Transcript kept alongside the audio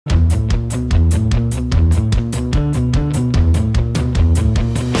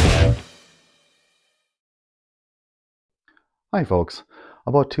Hi folks.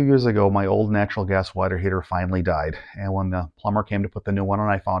 About 2 years ago, my old natural gas water heater finally died. And when the plumber came to put the new one on,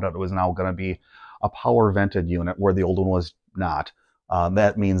 I found out it was now going to be a power vented unit where the old one was not.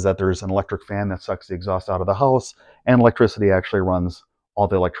 That means that there's an electric fan that sucks the exhaust out of the house, and electricity actually runs all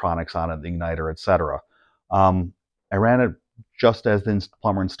the electronics on it, the igniter, etc. I ran it just as the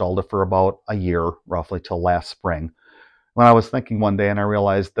plumber installed it for about a year, roughly till last spring. When I was thinking one day and I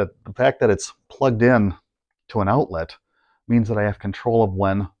realized that the fact that it's plugged in to an outlet means that I have control of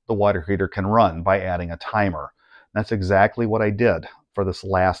when the water heater can run by adding a timer. That's exactly what I did for this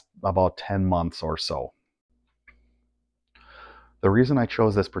last about 10 months or so. The reason I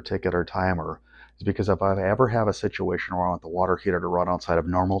chose this particular timer is because if I ever have a situation where I want the water heater to run outside of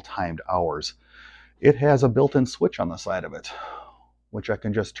normal timed hours, it has a built-in switch on the side of it, which I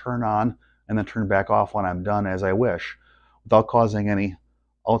can just turn on and then turn back off when I'm done as I wish, without causing any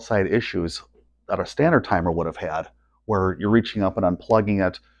outside issues that a standard timer would have had, where you're reaching up and unplugging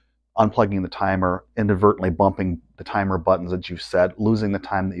it, unplugging the timer, inadvertently bumping the timer buttons that you've set, losing the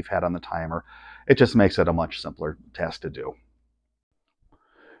time that you've had on the timer. It just makes it a much simpler task to do.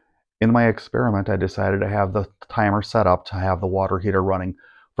 In my experiment, I decided to have the timer set up to have the water heater running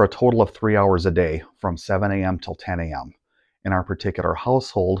for a total of 3 hours a day from 7 a.m. till 10 a.m. In our particular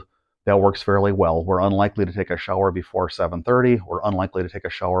household, that works fairly well. We're unlikely to take a shower before 7:30. We're unlikely to take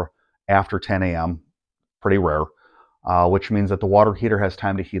a shower after 10 a.m. Pretty rare. Which means that the water heater has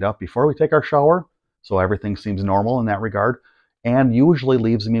time to heat up before we take our shower, so everything seems normal in that regard, and usually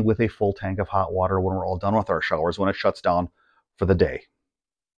leaves me with a full tank of hot water when we're all done with our showers when it shuts down for the day.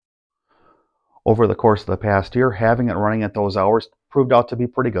 Over the course of the past year, having it running at those hours proved out to be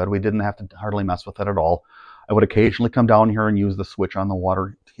pretty good. We didn't have to hardly mess with it at all. I would occasionally come down here and use the switch on the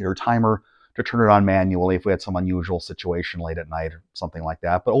water heater timer to turn it on manually if we had some unusual situation late at night or something like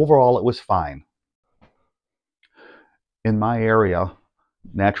that, but overall it was fine. In my area,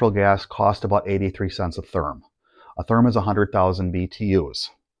 natural gas cost about 83 cents a therm. A therm is 100,000 BTUs.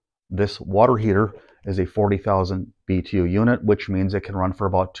 This water heater is a 40,000 BTU unit, which means it can run for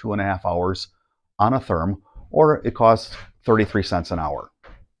about 2.5 hours on a therm, or it costs 33 cents an hour.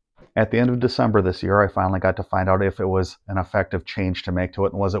 At the end of December this year, I finally got to find out if it was an effective change to make to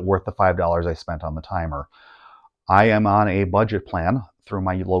it and was it worth the $5 I spent on the timer. I am on a budget plan through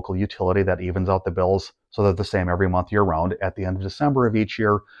my local utility that evens out the bills so they're the same every month year round. At the end of December of each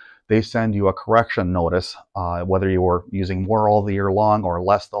year, they send you a correction notice, whether you were using more all the year long or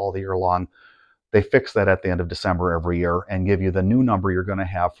less all the year long. They fix that at the end of December every year and give you the new number you're going to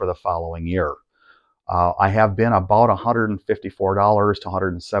have for the following year. I have been about $154 to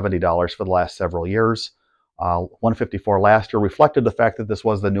 $170 for the last several years. $154 last year reflected the fact that this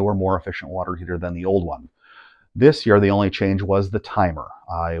was the newer, more efficient water heater than the old one. This year, the only change was the timer.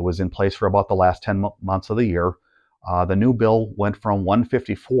 It was in place for about the last 10 months of the year. The new bill went from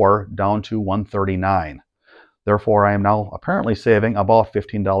 $154 down to $139. Therefore, I am now apparently saving about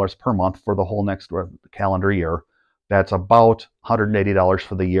 $15 per month for the whole next calendar year. That's about $180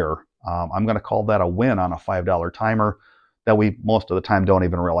 for the year. I'm going to call that a win on a $5 timer that we most of the time don't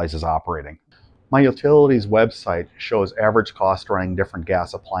even realize is operating. My utility's website shows average cost running different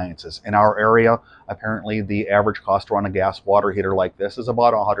gas appliances. In our area, apparently the average cost to run a gas water heater like this is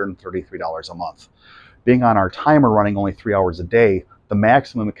about $133 a month. Being on our timer running only 3 hours a day, the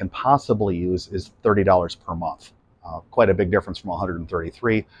maximum it can possibly use is $30 per month. Quite a big difference from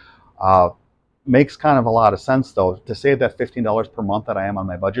 $133. Makes kind of a lot of sense though. To save that $15 per month that I am on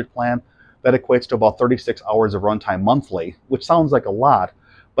my budget plan, that equates to about 36 hours of runtime monthly, which sounds like a lot,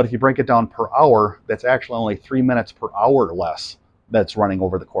 but if you break it down per hour, that's actually only 3 minutes per hour less that's running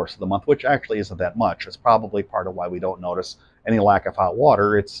over the course of the month, which actually isn't that much. It's probably part of why we don't notice any lack of hot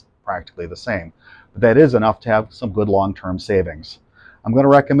water. It's practically the same. But that is enough to have some good long-term savings. I'm going to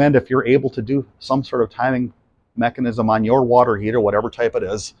recommend if you're able to do some sort of timing mechanism on your water heater, whatever type it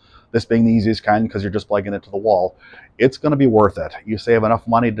is, this being the easiest kind because you're just plugging it to the wall, it's going to be worth it. You save enough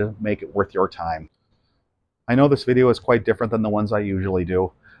money to make it worth your time. I know this video is quite different than the ones I usually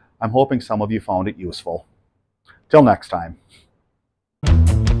do. I'm hoping some of you found it useful. Till next time.